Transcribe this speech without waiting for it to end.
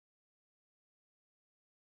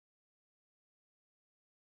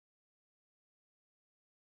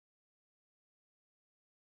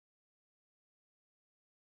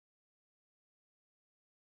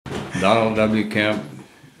Donald W. Kemp,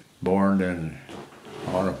 born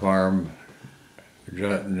on a farm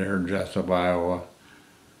near Jessup, Iowa.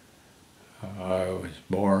 I was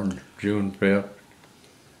born June 5th,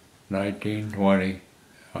 1920.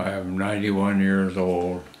 I am 91 years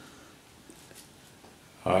old.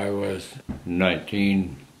 I was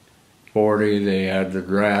 1940, they had the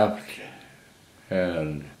draft,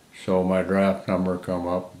 and so my draft number come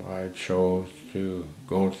up. I chose to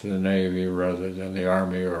go to the Navy rather than the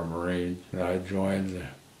Army or Marines. I joined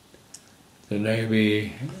the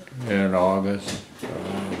Navy in August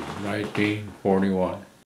of 1941.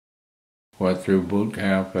 Went through boot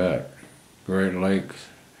camp at Great Lakes,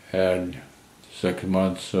 had 6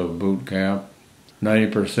 months of boot camp.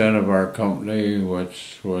 90% of our company,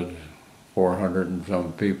 which was 400 and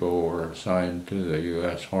some people, were assigned to the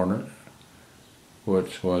U.S. Hornet,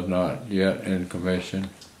 which was not yet in commission.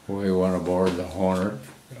 We went aboard the Hornet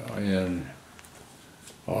in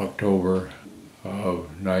October of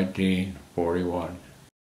 1941.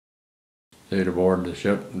 Stayed aboard the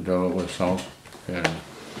ship until it was sunk in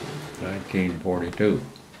 1942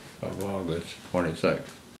 of August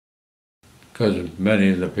 26th. Because many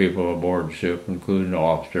of the people aboard the ship, including the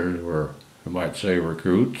officers, were, you might say,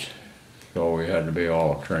 recruits, so we had to be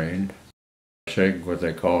all trained. What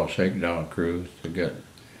they call a shakedown cruise to get,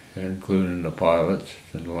 including the pilots,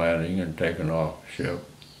 and landing and taking off the ship.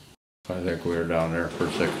 I think we were down there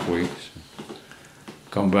for 6 weeks.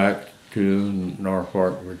 Come back to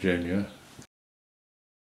Norfolk, Virginia.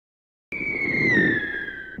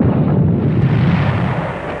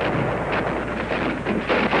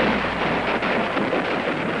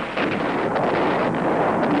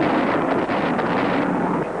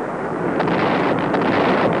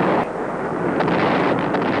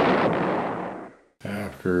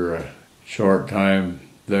 After a short time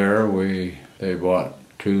there, they brought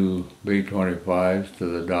 2 B-25s to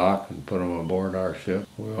the dock and put them aboard our ship.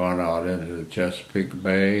 We went out into the Chesapeake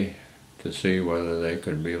Bay to see whether they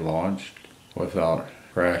could be launched without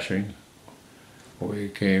crashing. We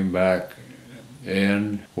came back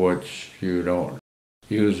in, which you don't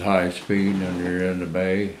use high speed when you're in the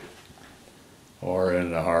bay or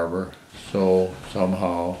in the harbor. So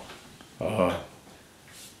somehow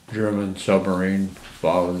German submarine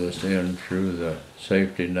followed us in through the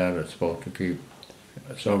safety net. It's supposed to keep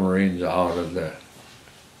submarines out of the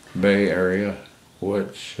bay area,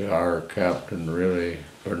 which our captain really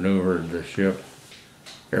maneuvered the ship.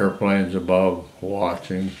 Airplanes above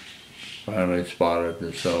watching, finally spotted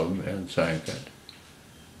the sub and sank it.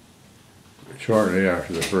 Shortly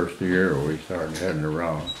after the first year, we started heading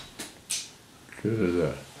around to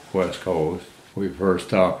the west coast. We first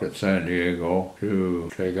stopped at San Diego to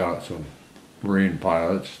take out some Marine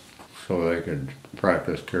pilots so they could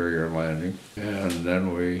practice carrier landing. And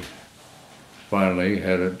then we finally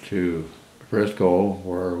headed to Frisco,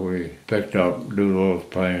 where we picked up Doolittle's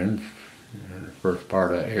planes in the first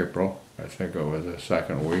part of April. I think it was the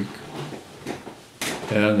second week.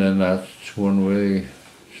 And then that's when we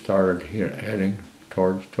started heading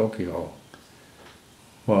towards Tokyo.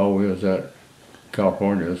 Well, we was at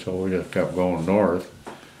California, so we just kept going north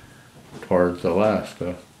towards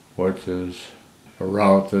Alaska, which is a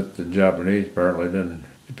route that the Japanese apparently didn't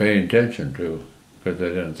pay attention to because they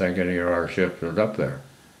didn't think any of our ships was up there.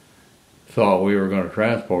 Thought we were going to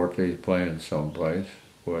transport these planes someplace,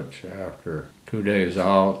 which after 2 days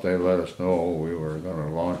out, they let us know we were going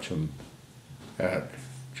to launch them at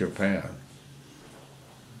Japan.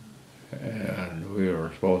 And we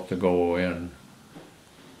were supposed to go in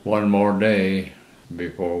one more day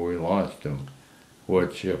before we launched them,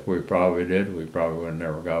 which if we probably did, we probably would have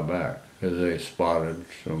never got back, because they spotted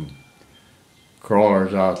some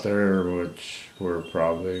crawlers out there which were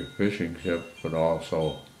probably fishing ships, but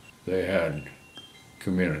also they had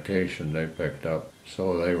communication they picked up,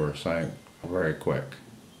 so they were sank very quick.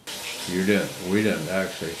 We didn't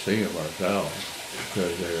actually see them ourselves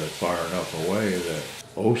because they were far enough away that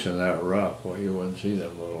ocean that rough, well, you wouldn't see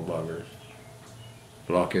them little buggers.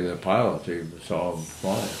 Lucky the pilots even saw them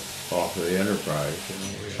flying off of the Enterprise. You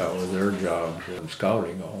know, that was their job,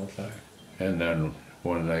 scouting all the time. And then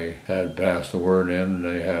when they had passed the word in,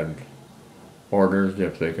 they had orders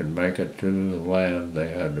if they could make it to the land, they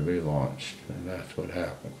had to be launched, and that's what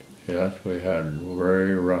happened. Yes, we had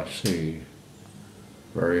very rough sea,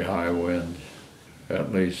 very high winds.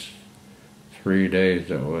 At least 3 days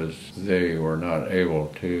they were not able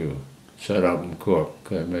to set up and cook.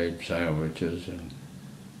 They made sandwiches, and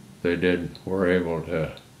were able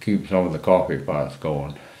to keep some of the coffee pots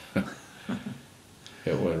going.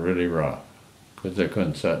 It was really rough because they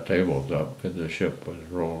couldn't set tables up because the ship was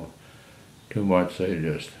rolling too much. They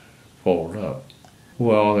just fold up.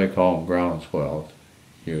 Well, they call them ground swells.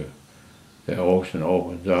 The ocean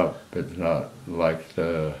opens up. It's not like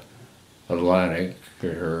the Atlantic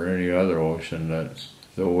or any other ocean that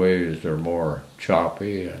the waves are more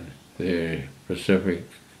choppy, and the Pacific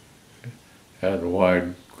has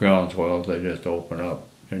wide ground swells. They just open up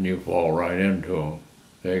and you fall right into them.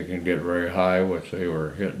 They can get very high, which they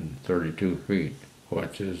were hitting 32 feet,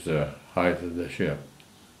 which is the height of the ship.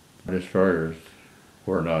 Destroyers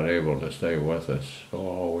were not able to stay with us, so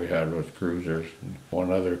all we had was cruisers and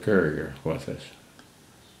one other carrier with us.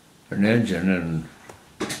 An engine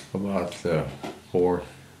in about the fourth,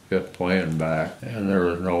 fifth plane back, and there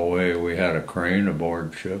was no way. We had a crane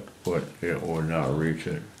aboard ship, but it would not reach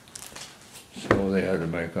it. So they had to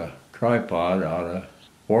make a tripod out of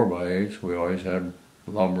 4x8s. We always had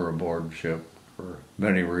lumber aboard ship for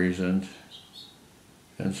many reasons.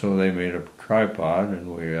 And so they made a tripod,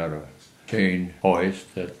 and we had a chain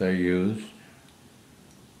hoist that they used,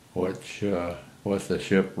 which with the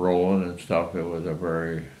ship rolling and stuff, it was a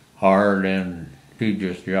very hard and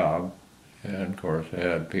tedious job. And of course they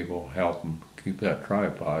had people help them keep that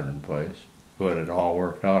tripod in place. But it all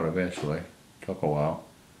worked out eventually. Took a while.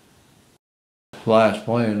 Last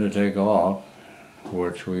plane to take off,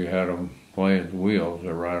 which we had them plane's wheels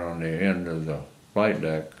are right on the end of the flight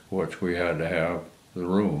deck, which we had to have the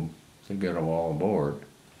room to get them all aboard.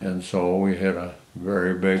 And so we hit a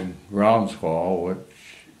very big ground squall, which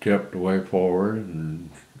tipped way forward, and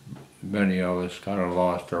many of us kind of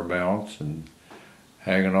lost our balance and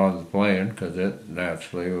hanging on the plane because it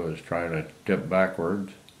naturally was trying to tip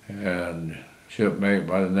backwards. And a shipmate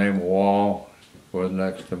by the name of Wall was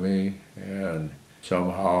next to me, and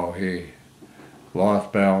somehow he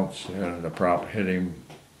lost balance and the prop hit him.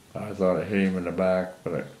 I thought it hit him in the back,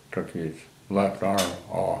 but it took his left arm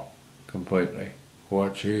off completely.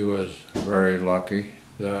 Which he was very lucky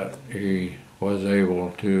that he was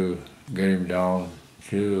able to get him down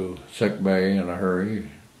to sick bay in a hurry,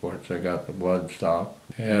 which they got the blood stopped.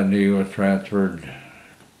 And he was transferred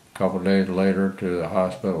a couple of days later to the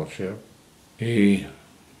hospital ship. He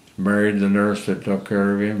married the nurse that took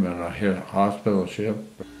care of him in a hospital ship.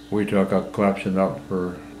 We took a collection up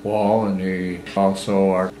for Wall, and he also,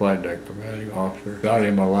 our flight deck commanding officer, got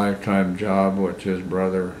him a lifetime job, which his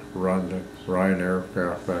brother run the Ryan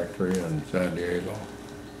Aircraft Factory in San Diego.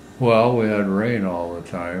 Well, we had rain all the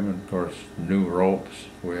time, and of course new ropes.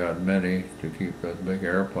 We had many to keep that big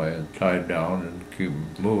airplane tied down and keep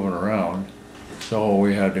moving around. So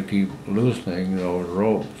we had to keep loosening those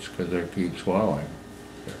ropes because they keep swelling.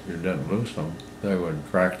 If you didn't loose them, they would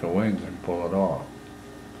crack the wing and pull it off.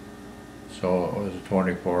 So it was a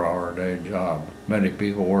 24-hour-a-day job. Many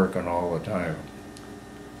people working all the time.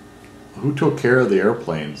 Who took care of the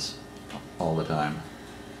airplanes all the time?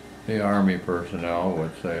 The Army personnel,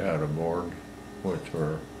 which they had aboard, which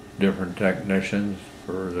were different technicians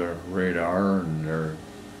for their radar and their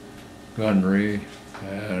gunnery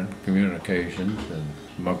and communications and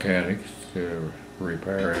mechanics to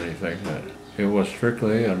repair anything. It was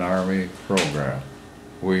strictly an Army program.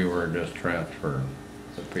 We were just transferring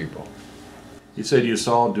the people. You said you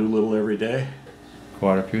saw Doolittle every day?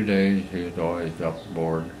 Quite a few days. He was always up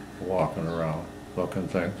aboard, walking around, looking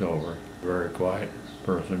things over. Very quiet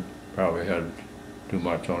person. Probably had too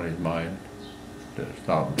much on his mind to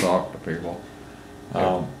stop and talk to people.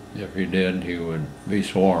 If he did, he would be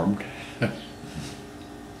swarmed.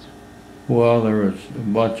 Well, there was a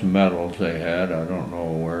bunch of medals they had. I don't know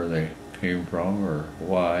where they came from or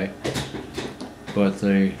why. But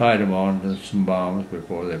they tied them on to some bombs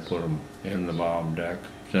before they put them in the bomb deck,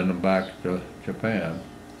 send them back to Japan.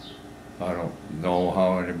 I don't know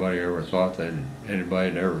how anybody ever thought that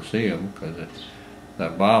anybody'd ever see them, because if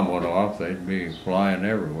that bomb went off, they'd be flying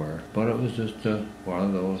everywhere. But it was just one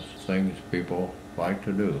of those things people like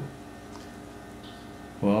to do.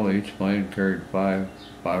 Well, each plane carried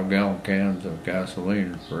five-gallon cans of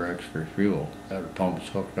gasoline for extra fuel. Had pumps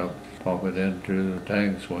hooked up to pump it into the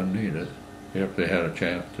tanks when needed, if they had a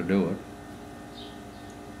chance to do it.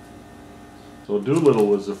 So Doolittle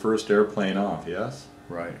was the first airplane off, yes?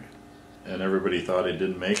 Right. And everybody thought he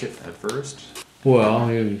didn't make it at first? Well,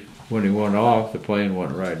 when he went off, the plane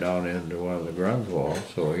went right down into one of the ground walls,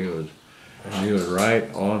 so he was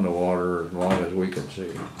right on the water as long as we could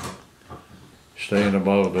see. Staying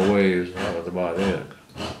above the waves, that was about it.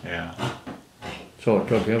 Yeah. So it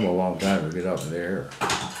took him a long time to get up in the air.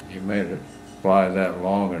 He made it fly that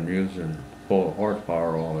long and using full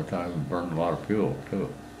horsepower all the time and burned a lot of fuel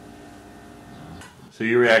too. So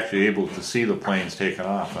you were actually able to see the planes taking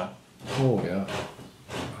off, huh? Oh yeah,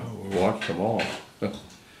 we watched them all.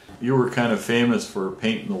 You were kind of famous for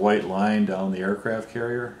painting the white line down the aircraft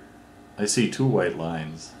carrier. I see two white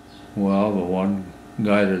lines. Well, the one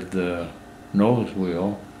guided the nose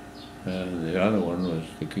wheel, and the other one was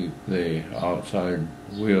to keep the outside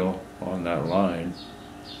wheel on that line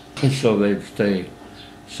so they'd stay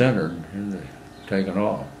centered and taken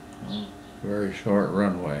off. Very short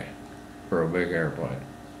runway for a big airplane.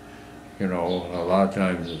 You know, a lot of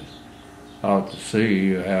times out to sea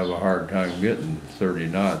you have a hard time getting 30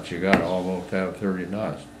 knots. You got to almost have 30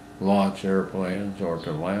 knots. Launch airplanes or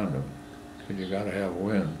to land them, because you got to have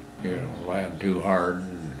wind. You know, land too hard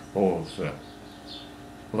and pulls the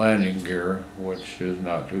landing gear, which is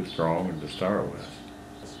not too strong to start with.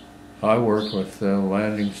 I worked with the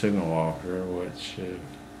landing signal officer, which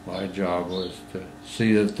my job was to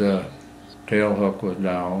see that the tail hook was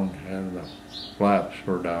down and the flaps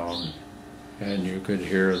were down, and you could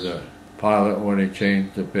hear the pilot when he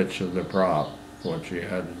changed the pitch of the prop, which he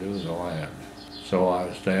had to do to land. So I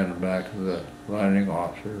was standing back of the landing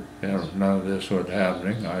officer, and if none of this was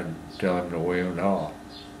happening, I'd tell him to wave it off.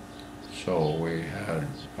 So we had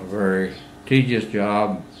a very tedious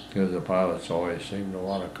job, because the pilots always seemed to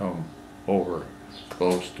want to come over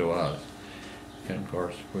close to us. And of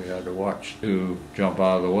course we had to watch to jump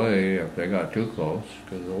out of the way if they got too close,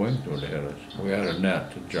 because the wings would hit us. We had a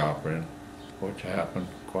net to drop in, which happened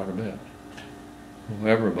quite a bit.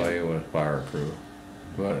 Everybody was fire crew,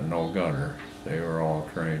 but no gunners. They were all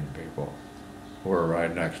trained people. We were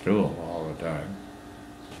right next to them all the time.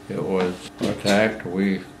 It was attacked.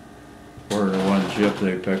 We were the one ship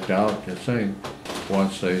they picked out to sink.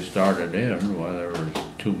 Once they started in, well, there was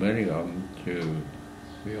too many of them to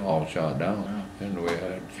be all shot down. And we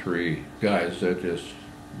had 3 guys that just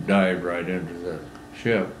dived right into the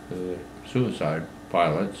ship, the suicide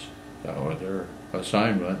pilots. That was their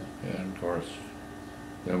assignment, and of course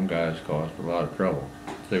them guys caused a lot of trouble.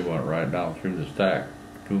 They went right down through the stack,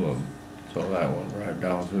 2 of them, so that went right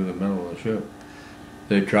down through the middle of the ship.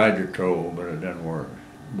 They tried to tow, but it didn't work.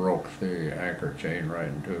 Broke the anchor chain right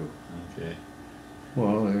in 2. Okay.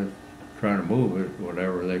 Well, they were trying to move it,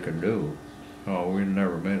 whatever they could do. Oh, we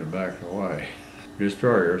never made it back to Hawaii.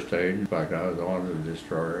 Destroyer stayed. In fact, I was on the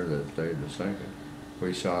destroyer that stayed to sink it.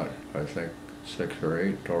 We shot, I think, 6 or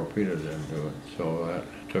 8 torpedoes into it, so that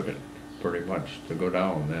took it pretty much to go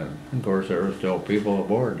down then. Of course, there were still people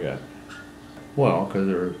aboard yet. Well, because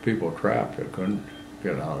there were people trapped that couldn't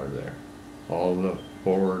get out of there. All the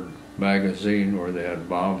forward magazine where they had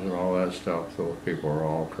bombs and all that stuff, those people were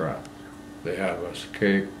all trapped. They have a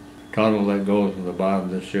escape tunnel that goes from the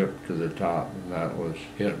bottom of the ship to the top, and that was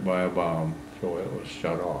hit by a bomb, so it was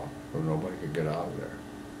shut off, so nobody could get out of there.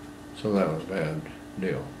 So that was a bad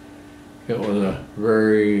deal. It was a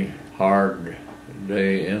very hard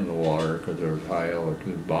day in the water, because there was high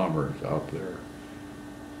altitude bombers out there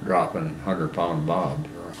dropping 100-pound bombs,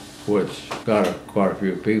 which got quite a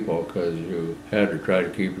few people, because you had to try to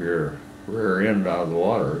keep your rear end out of the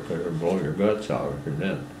water, because it would blow your guts out if you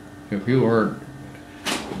didn't. If you weren't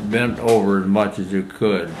bent over as much as you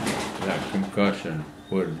could, that concussion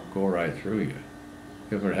would go right through you.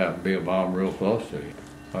 If it happened to be a bomb real close to you,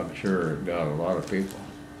 I'm sure it got a lot of people.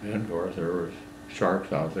 And of course there was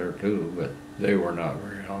sharks out there too, but they were not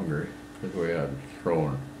very hungry, because we had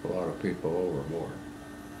thrown a lot of people overboard.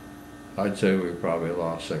 I'd say we probably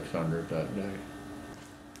lost 600 that day.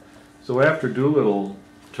 So after Doolittle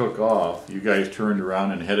took off, you guys turned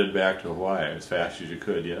around and headed back to Hawaii as fast as you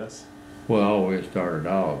could, yes? Well, we started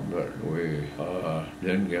out, but we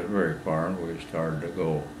didn't get very far, and we started to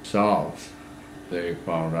go south. They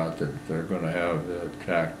found out that they're going to have the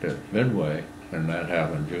attack at Midway, and that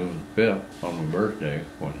happened June 5th on my birthday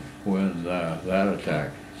when that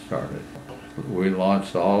attack started. We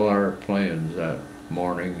launched all our planes that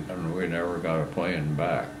morning, and we never got a plane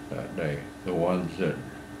back that day. The ones that,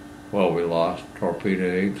 well, we lost Torpedo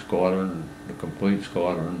 8 Squadron, the complete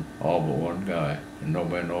squadron, all but 1 guy, and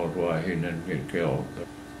nobody knows why he didn't get killed. But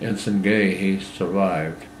Ensign Gay, he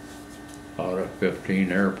survived out of 15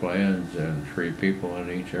 airplanes and 3 people in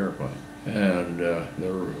each airplane. And a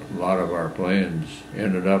lot of our planes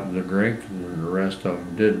ended up in the drink, and the rest of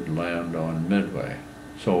them did land on Midway.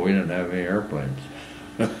 So we didn't have any airplanes.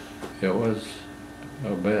 It was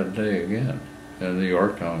a bad day again. And the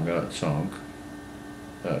Yorktown got sunk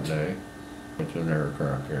that day, which was an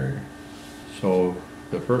aircraft carrier. So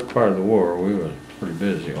the first part of the war, we was pretty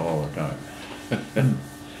busy all the time.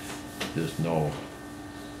 Just no.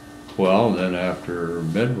 Well, then after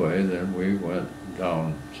Midway, then we went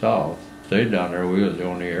down south. Stayed down there. We was the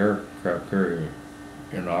only aircraft carrier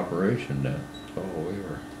in operation then, so we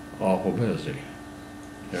were awful busy.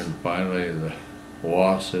 And finally the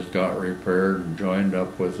Wasses got repaired and joined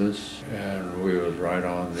up with us, and we was right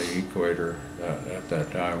on the equator. At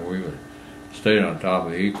that time we was stayed on top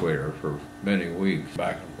of the equator for many weeks,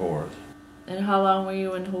 back and forth. And how long were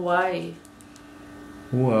you in Hawaii?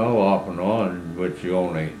 Well, off and on, but you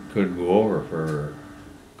only could go over for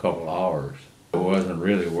a couple hours. It wasn't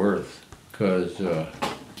really worth, because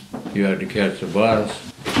you had to catch the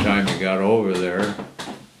bus the time you got over there,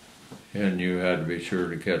 and you had to be sure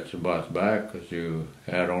to catch the bus back because you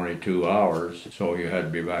had only 2 hours, so you had to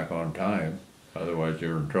be back on time, otherwise you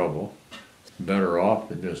were in trouble. Better off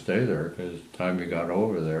to just stay there, because the time you got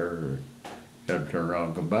over there, you had to turn around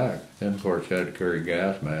and come back. Then of course you had to carry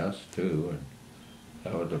gas masks too, and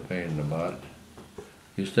that was a pain in the butt.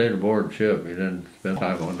 You stayed aboard ship, you didn't spend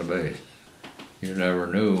time on the base. You never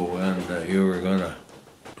knew when you were going to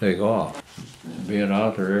take off. Being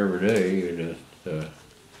out there every day, you just,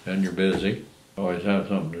 and you're busy, always have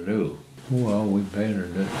something to do. Well, we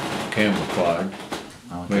painted it camouflage,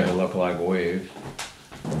 made it look like waves.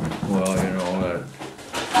 Well, you know, that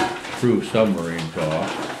threw submarines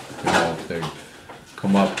off. You know, if they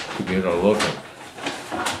come up to get a look at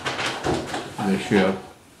the ship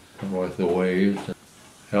with the waves.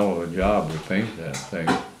 Hell of a job to paint that thing.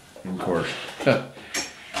 And of course,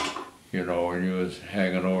 you know, when you was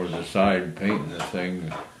hanging over the side painting the thing,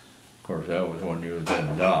 of course that was when you was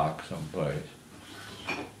in dock someplace.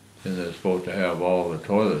 And they're supposed to have all the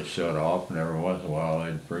toilets shut off, and every once in a while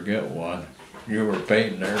they'd forget one. You were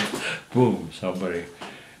painting there, boom, somebody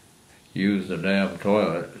used the damn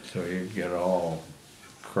toilet, so you'd get all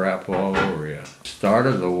crap all over you. Start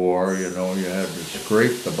of the war, you know, you had to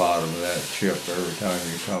scrape the bottom of that ship every time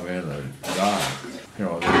you come in and dock. You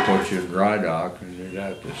know, they put you in dry dock and you'd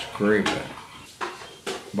have to scrape it.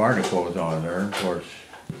 Barnacles on there, of course,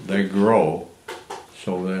 they grow,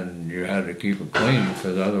 so then you had to keep it clean,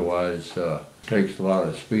 because otherwise it takes a lot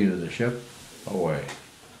of speed of the ship away.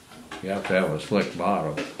 You have to have a slick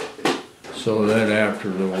bottom. So then after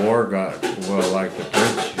the war got, well, like the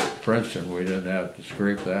Princeton, we didn't have to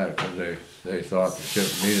scrape that, because they thought the ship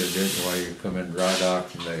needed it. While you come in dry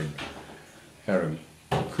dock, and they had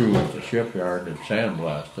a crew at the shipyard that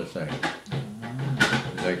sandblast the thing.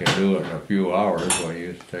 They can do it in a few hours, when it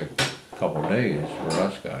used to take a couple days for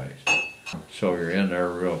us guys. So you're in there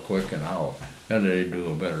real quick and out, and they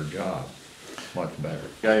do a better job, much better.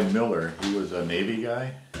 Guy Miller, he was a Navy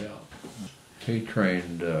guy? Yeah. He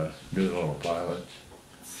trained Doolittle pilots.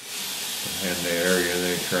 In the area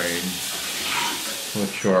they trained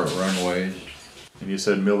with short runways. And you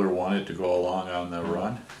said Miller wanted to go along on the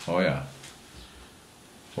run? Oh yeah.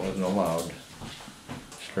 Wasn't allowed.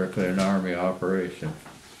 Strictly an Army operation.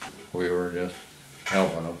 We were just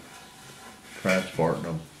helping them, transporting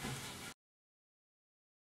them.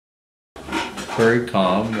 Very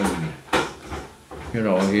calm, and you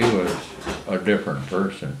know, he was a different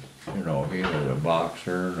person. You know, he was a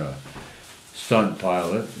boxer and a stunt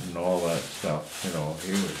pilot and all that stuff. You know,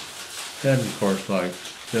 he was. Then of course, like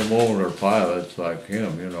them older pilots like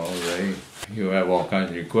him, you know, you have all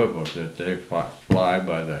kinds of equipment that they fly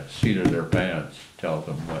by the seat of their pants. Tells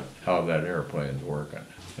them how that airplane's working.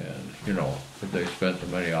 And you know, if they spent so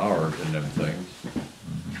many hours in them things,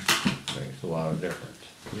 makes a lot of difference.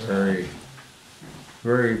 Very,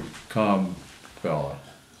 very calm fella.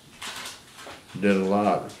 Did a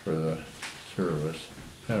lot for the service,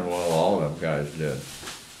 and well, all them guys did.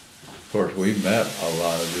 Of course, we met a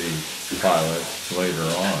lot of these pilots later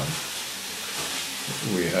on.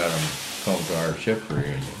 We had them come to our ship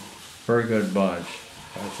reunion. Very good bunch.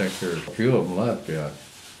 I think there's a few of them left yet.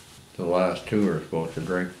 The last two are supposed to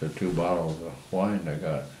drink the 2 bottles of wine they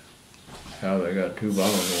got. How they got 2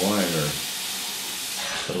 bottles of wine, or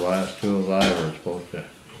the last 2 alive are supposed to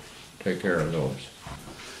take care of those.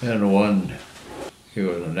 And one, he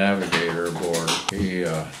was a navigator aboard. He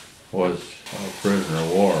was a prisoner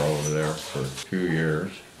of war over there for a few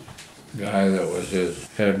years. The guy that was his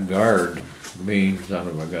head guard, mean son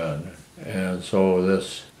of a gun. And so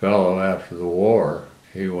this fellow, after the war,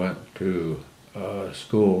 he went to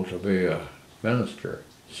school to be a minister.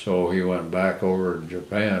 So he went back over to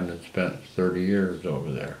Japan and spent 30 years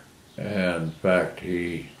over there. And in fact,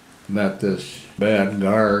 he met this bad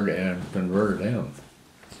guard and converted him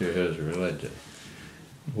to his religion.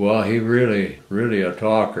 Well, he really a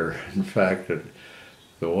talker. In fact, at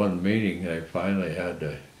the one meeting, they finally had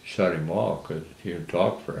to shut him off because he had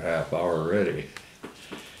talked for a half hour already.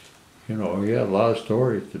 You know, he had a lot of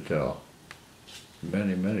stories to tell.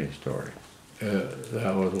 Many, many stories.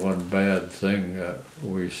 That was one bad thing that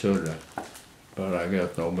we should have, but I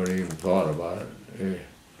guess nobody even thought about it.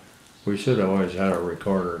 We should have always had a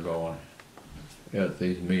recorder going at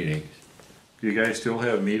these meetings. Do you guys still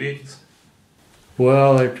have meetings?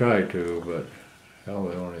 Well, they try to, but hell,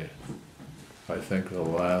 I think the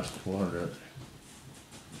last one that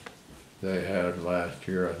they had last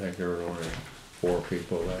year, I think there were only 4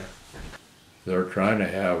 people there. They're trying to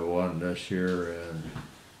have one this year in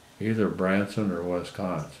either Branson or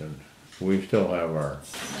Wisconsin. We still have our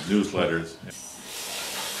Newsletters.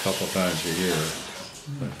 couple times a year.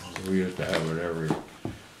 We used to have it every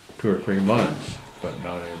 2 or 3 months, but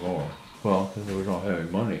not anymore. Well, because we don't have any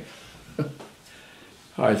money.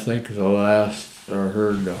 I think the last I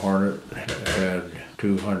heard, the Hornet had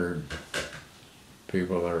 200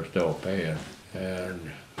 people that are still paying,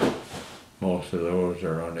 and most of those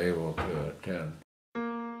are unable to attend.